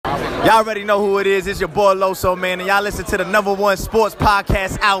Y'all already know who it is. It's your boy Loso, man. And y'all listen to the #1 sports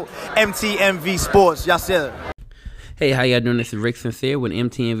podcast out, MTMV Sports. Y'all see it. Hey, how y'all doing? This is Rick Sincere with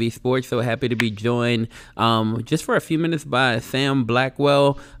MTMV Sports. So happy to be joined just for a few minutes by Sam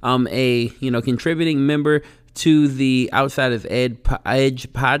Blackwell, a contributing member to the Outsiders Edge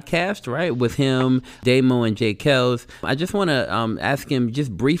podcast, right, with him, Damo, and Jay Kells. I just want to ask him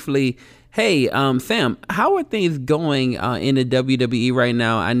just briefly, hey, Sam, how are things going in the WWE right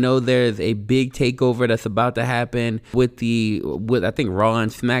now? I know there's a big takeover that's about to happen with I think Raw and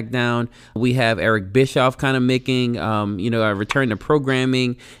SmackDown. We have Eric Bischoff kind of making a return to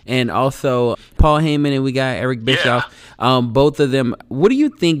programming, and also Paul Heyman, and we got Eric Bischoff. Both of them. What do you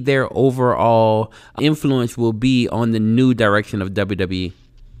think their overall influence will be on the new direction of WWE?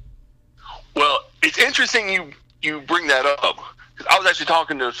 Well, it's interesting you bring that up. I was actually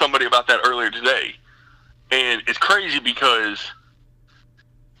talking to somebody about that earlier today, and it's crazy because,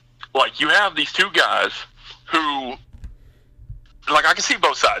 you have these two guys who, I can see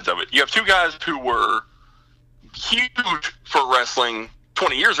both sides of it. You have two guys who were huge for wrestling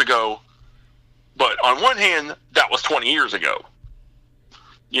 20 years ago, but on one hand, that was 20 years ago.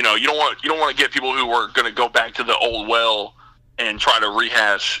 You don't want to get people who are going to go back to the old well and try to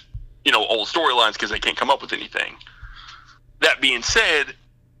rehash, old storylines because they can't come up with anything. That being said,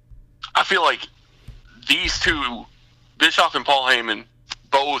 I feel like these two, Bischoff and Paul Heyman,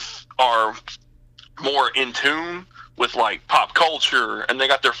 both are more in tune with pop culture, and they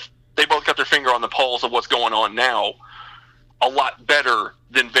both got their finger on the pulse of what's going on now a lot better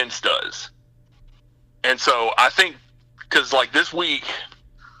than Vince does. And so I think, because this week,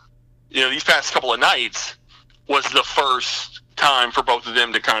 these past couple of nights was the first time for both of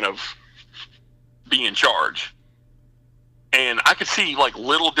them to kind of be in charge. And I could see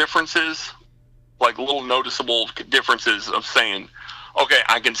little differences, little noticeable differences of saying, okay,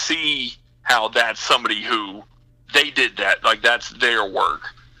 I can see how that's somebody who they did that, that's their work,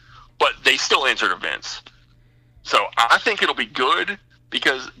 but they still answer to Vince. So I think it'll be good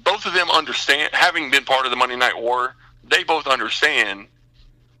because both of them understand, having been part of the Monday Night War, they both understand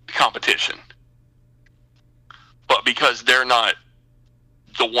the competition. But because they're not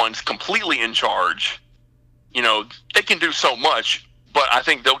the ones completely in charge, they can do so much, but I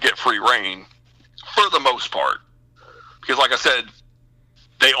think they'll get free reign for the most part. Because like I said,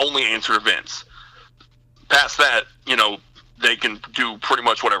 they only answer events. Past that, they can do pretty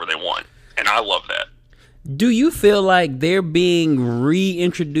much whatever they want. And I love that. Do you feel like they're being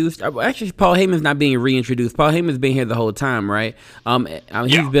reintroduced? Actually, Paul Heyman's not being reintroduced. Paul Heyman's been here the whole time, right?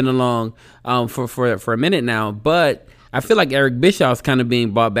 He's been along for a minute now, but I feel like Eric Bischoff's kind of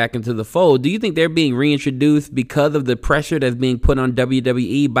being brought back into the fold. Do you think they're being reintroduced because of the pressure that's being put on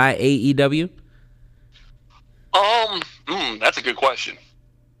WWE by AEW? That's a good question.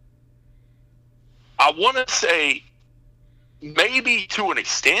 I want to say maybe to an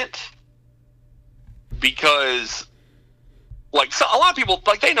extent, because a lot of people,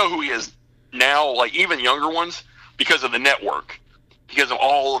 they know who he is now, even younger ones, because of the network, because of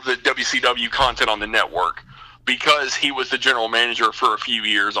all of the WCW content on the network, because he was the general manager for a few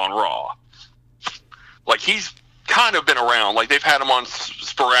years on Raw. He's kind of been around. They've had him on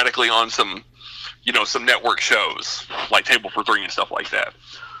sporadically on some, some network shows, like Table for Three and stuff like that.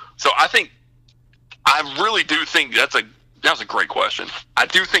 So I really do think that's a great question. I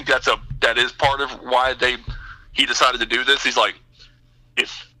do think that is part of why he decided to do this. He's like,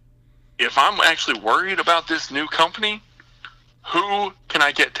 if I'm actually worried about this new company, who can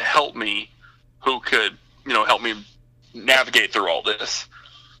I get to help me? Who could help me navigate through all this?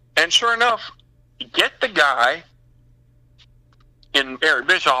 And sure enough, get the guy in Eric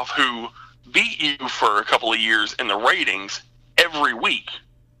Bischoff who beat you for a couple of years in the ratings every week.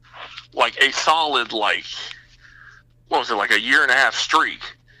 A solid, what was it, a year and a half streak.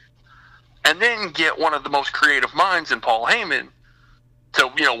 And then get one of the most creative minds in Paul Heyman to,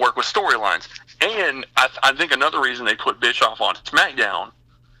 work with storylines. And I think another reason they put Bischoff on SmackDown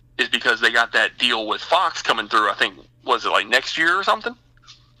is because they got that deal with Fox coming through, I think, was it next year or something?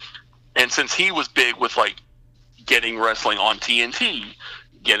 And since he was big with getting wrestling on TNT,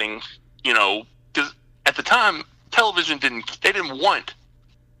 getting, because at the time, television didn't want,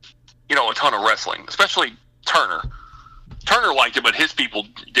 a ton of wrestling, especially Turner. Turner liked it, but his people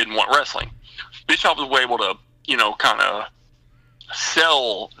didn't want wrestling. Bischoff was able to, kind of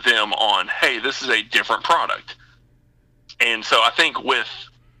sell them on, hey, this is a different product. And so I think with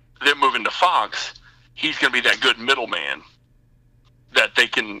them moving to Fox, he's going to be that good middleman that they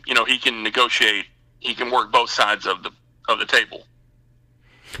can, he can negotiate, he can work both sides of the table.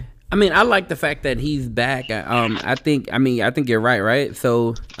 I mean, I like the fact that he's back. I think you're right?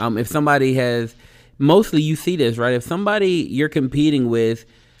 So, if somebody has, mostly you see this, right? If somebody you're competing with,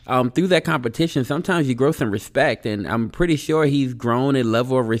 through that competition, sometimes you grow some respect, and I'm pretty sure he's grown a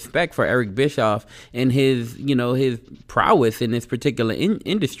level of respect for Eric Bischoff and his prowess in this particular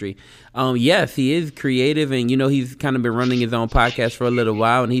industry. Yes, he is creative, and he's kind of been running his own podcast for a little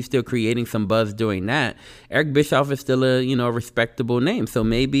while, and he's still creating some buzz doing that. Eric Bischoff is still a respectable name, so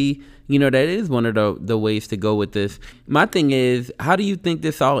maybe that is one of the ways to go with this. My thing is, how do you think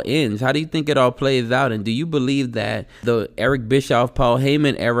this all ends? How do you think it all plays out? And do you believe that the Eric Bischoff, Paul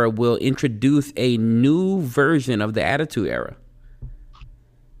Heyman era will introduce a new version of the Attitude Era?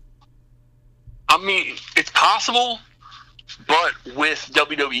 I mean, it's possible, but with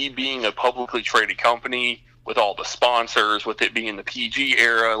WWE being a publicly traded company, with all the sponsors, with it being the PG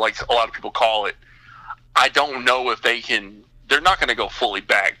era, like a lot of people call it, I don't know if they're not going to go fully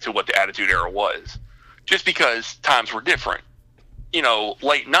back to what the Attitude Era was, just because times were different.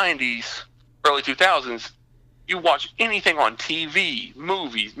 Late 90s, early 2000s, you watch anything on TV,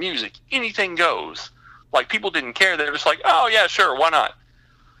 movies, music, anything goes. Like, people didn't care. They're just like, oh, yeah, sure, why not?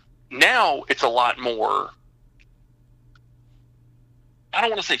 Now, it's a lot more, I don't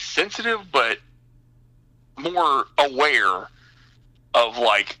want to say sensitive, but more aware of,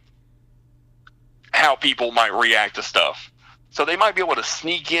 like, how people might react to stuff. So they might be able to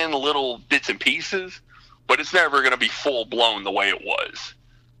sneak in little bits and pieces, but it's never going to be full blown the way it was.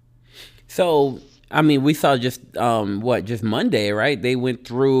 So, I mean, we saw just Monday, right? They went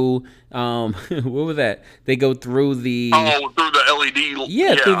through what was that? They go through through the LED.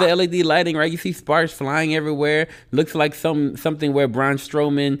 Yeah, through the LED lighting, right? You see sparks flying everywhere. Looks like something where Braun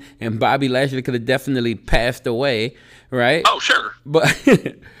Strowman and Bobby Lashley could have definitely passed away, right? Oh, sure.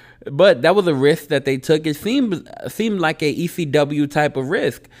 But that was a risk that they took. It seemed like a ECW type of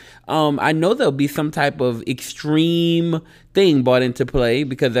risk. I know there'll be some type of extreme thing brought into play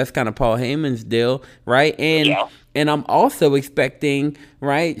because that's kind of Paul Heyman's deal, right? And I'm also expecting,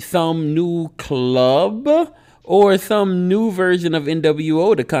 right, some new club or some new version of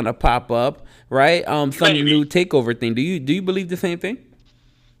NWO to kind of pop up, right? Some new takeover thing. Do you believe the same thing?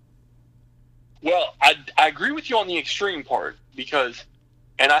 Well, I agree with you on the extreme part because.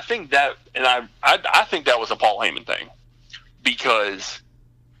 And I think that, I think that was a Paul Heyman thing, because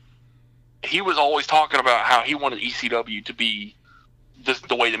he was always talking about how he wanted ECW to be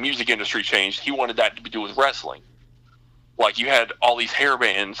the way the music industry changed. He wanted that to do with wrestling. Like, you had all these hair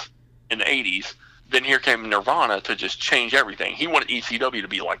bands in the 80s, then here came Nirvana to just change everything. He wanted ECW to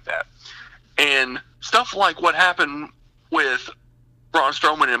be like that. And stuff like what happened with Braun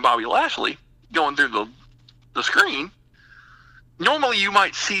Strowman and Bobby Lashley going through the screen. Normally, you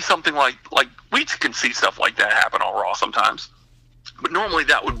might see something like we can see stuff like that happen on Raw sometimes, but normally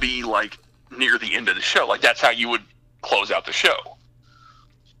that would be like near the end of the show. Like, that's how you would close out the show.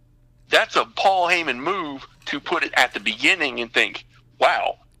 That's a Paul Heyman move to put it at the beginning and think,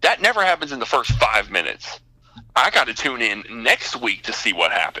 wow, that never happens in the first 5 minutes. I got to tune in next week to see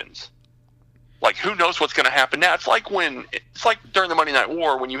what happens. Like, who knows what's going to happen now? It's like during the Monday Night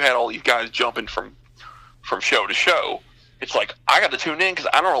War when you had all these guys jumping from show to show. It's like, I got to tune in because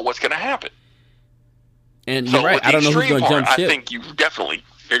I don't know what's going to happen. And you're right. I don't know who's going to jump ship. I think you're definitely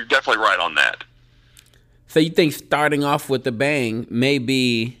right on that. So you think starting off with the bang may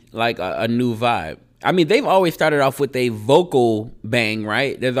be like a new vibe? I mean, they've always started off with a vocal bang,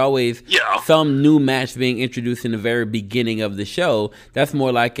 right? There's always some new match being introduced in the very beginning of the show. That's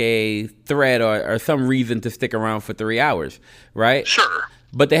more like a thread or some reason to stick around for 3 hours, right? Sure.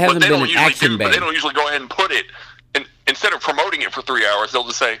 But there hasn't been an action bang. But they don't usually go ahead and put it. Instead of promoting it for 3 hours, they'll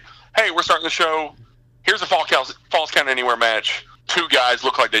just say, hey, we're starting the show. Here's a Falls Count Anywhere match. 2 guys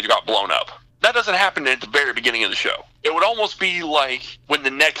look like they got blown up. That doesn't happen at the very beginning of the show. It would almost be like when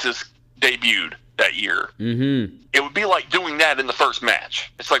the Nexus debuted that year. Mm-hmm. It would be like doing that in the first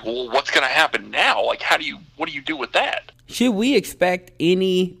match. It's like, well, what's going to happen now? Like, what do you do with that? Should we expect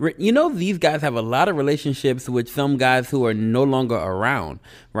any, these guys have a lot of relationships with some guys who are no longer around,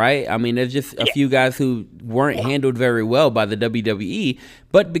 right? I mean, there's just a few guys who weren't handled very well by the WWE,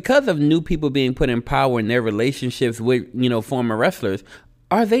 but because of new people being put in power in their relationships with, former wrestlers,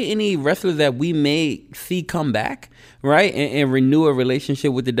 are there any wrestlers that we may see come back, right, and renew a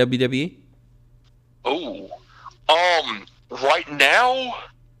relationship with the WWE? Oh, right now,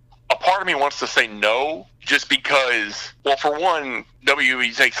 a part of me wants to say no, just because, well, for one,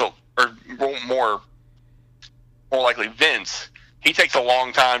 WWE takes more likely Vince, he takes a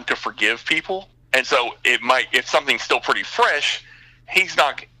long time to forgive people, and so if something's still pretty fresh, he's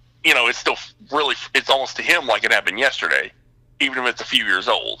not, it's still really, it's almost to him like it happened yesterday. even if it's a few years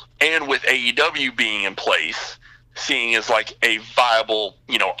old. And with AEW being in place, seeing as like a viable,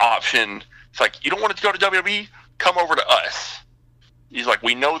 option, it's like, you don't want to go to WWE? Come over to us. He's like,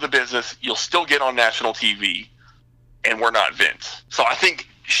 we know the business. You'll still get on national TV, and we're not Vince. So I think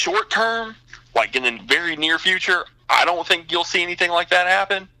short term, like in the very near future, I don't think you'll see anything like that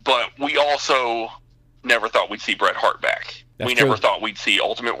happen. But we also never thought we'd see Bret Hart back. We never thought we'd see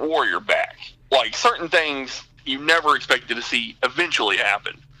Ultimate Warrior back. Like, certain things you never expected to see eventually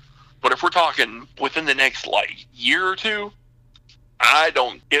happen. But if we're talking within the next, year or two, I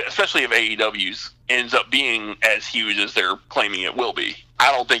don't, especially if AEW's ends up being as huge as they're claiming it will be,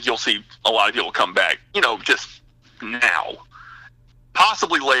 I don't think you'll see a lot of people come back, just now.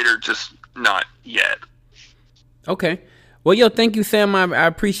 Possibly later, just not yet. Okay. Well, yo, thank you, Sam. I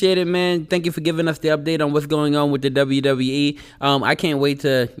appreciate it, man. Thank you for giving us the update on what's going on with the WWE. I can't wait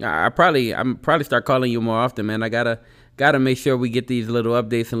to. I'm probably start calling you more often, man. I gotta make sure we get these little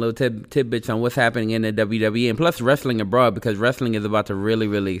updates and little tidbits on what's happening in the WWE, and plus wrestling abroad, because wrestling is about to really,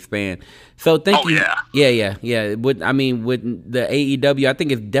 really expand. So thank you. Yeah. With the AEW, I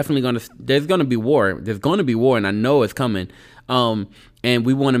think it's definitely there's gonna be war. There's gonna be war, and I know it's coming. And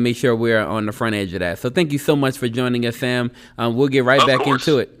we want to make sure we're on the front edge of that. So thank you so much for joining us, Sam. We'll get right back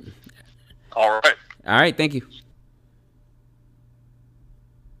into it. All right. Thank you.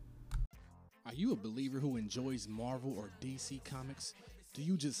 Are you a believer who enjoys Marvel or DC comics? Do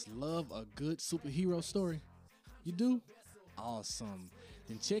you just love a good superhero story? You do? Awesome.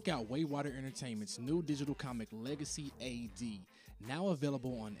 Then check out Waywater Entertainment's new digital comic Legacy AD, now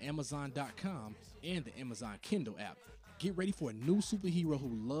available on Amazon.com and the Amazon Kindle app. Get ready for a new superhero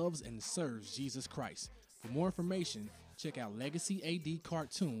who loves and serves Jesus Christ. For more information, check out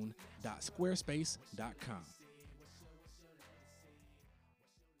legacyadcartoon.squarespace.com.